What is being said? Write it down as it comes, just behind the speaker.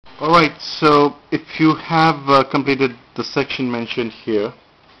Alright, so if you have completed the section mentioned here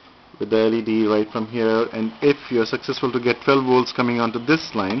with the LED right from here, and if you are successful to get 12 volts coming onto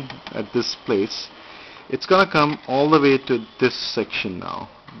this line at this place, it's gonna come all the way to this section now.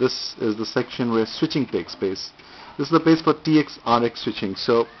 This is the section where switching takes place. This is the place for TX RX switching.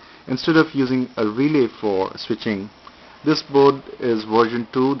 So instead of using a relay for switching, this board is version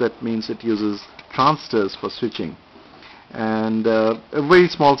 2. That means it uses transistors for switching. And a very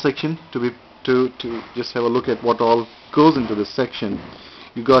small section to just have a look at what all goes into this section.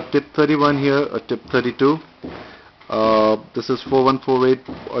 You got tip 31 here, a tip 32. This is 4148.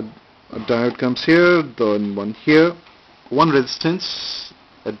 A diode comes here, then one here, one resistance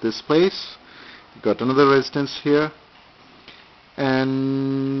at this place. You got another resistance here,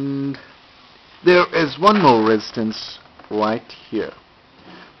 and there is one more resistance right here.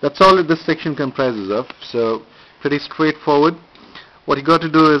 That's all that this section comprises of. So pretty straightforward. What you got to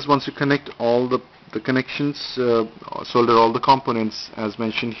do is, once you connect all the connections, solder all the components as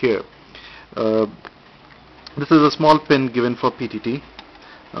mentioned here. This is a small pin given for PTT.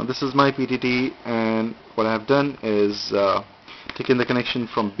 Now this is my PTT, and what I have done is taken the connection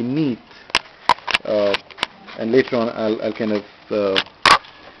from beneath, and later on I'll kind of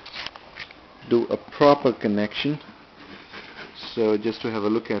do a proper connection. So just to have a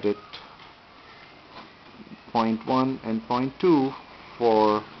look at it, point 1 and point 2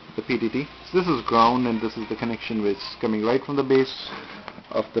 for the PTT. So this is ground, and this is the connection which is coming right from the base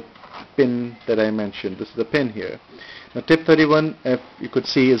of the pin that I mentioned. This is the pin here. Now tip 31, if you could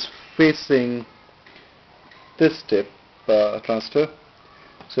see, is facing this tip transistor.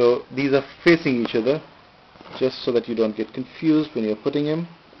 So these are facing each other, just so that you don't get confused when you're putting them.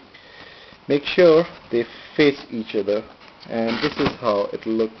 Make sure they face each other, and this is how it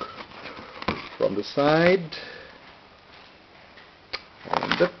will look from the side,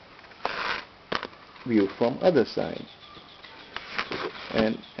 and the view from other side.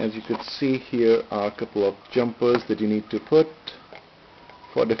 And as you could see, here are a couple of jumpers that you need to put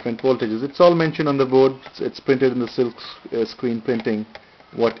for different voltages. It's all mentioned on the board. It's printed in the silk screen printing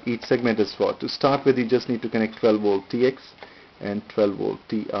what each segment is for. To start with, you just need to connect 12 volt TX and 12 volt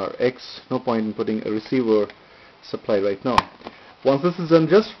TRX. No point in putting a receiver supply right now. Once this is done,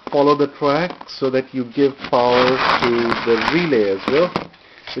 just follow the track so that you give power to the relay as well,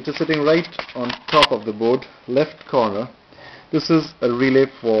 which is sitting right on top of the board, left corner. This is a relay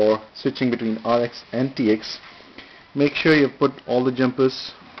for switching between RX and TX. Make sure you put all the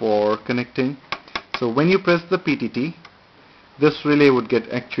jumpers for connecting. So when you press the PTT, this relay would get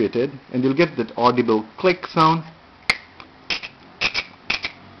actuated, and you'll get that audible click sound.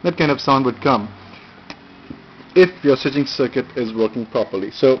 That kind of sound would come if your switching circuit is working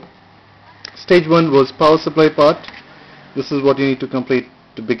properly. So stage 1 was power supply part. This is what you need to complete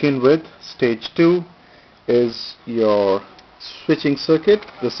to begin with. Stage 2 is your switching circuit.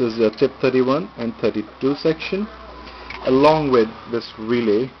 This is your tip 31 and 32 section, along with this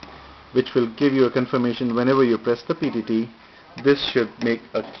relay, which will give you a confirmation whenever you press the PTT. This should make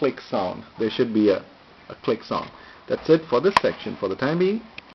a click sound. There should be a click sound. That's it for this section for the time being.